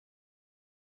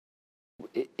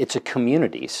it's a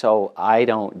community, so I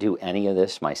don't do any of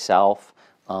this myself,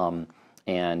 and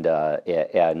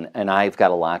I've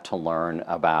got a lot to learn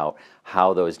about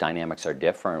how those dynamics are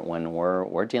different when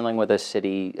we're dealing with a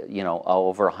city,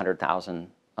 over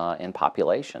 100,000 in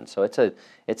population. So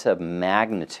it's a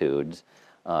magnitude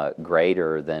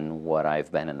greater than what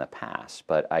I've been in the past.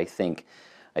 But I think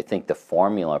the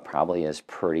formula probably is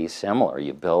pretty similar.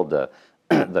 You build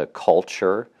the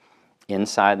culture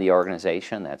inside the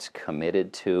organization that's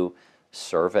committed to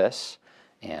service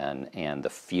and the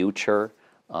future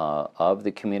of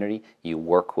the community. You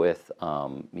work with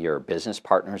your business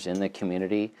partners in the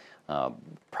community,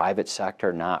 private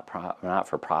sector, not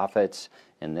for profits.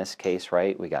 In this case,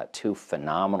 right, we got two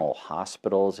phenomenal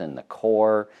hospitals in the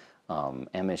core,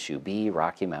 MSUB,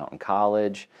 Rocky Mountain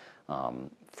College,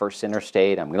 First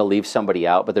Interstate. I'm going to leave somebody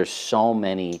out, but there's so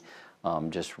many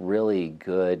just really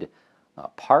good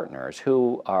partners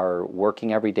who are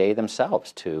working every day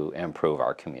themselves to improve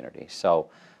our community. So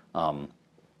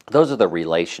those are the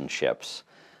relationships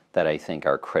that I think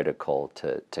are critical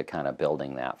to kind of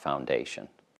building that foundation.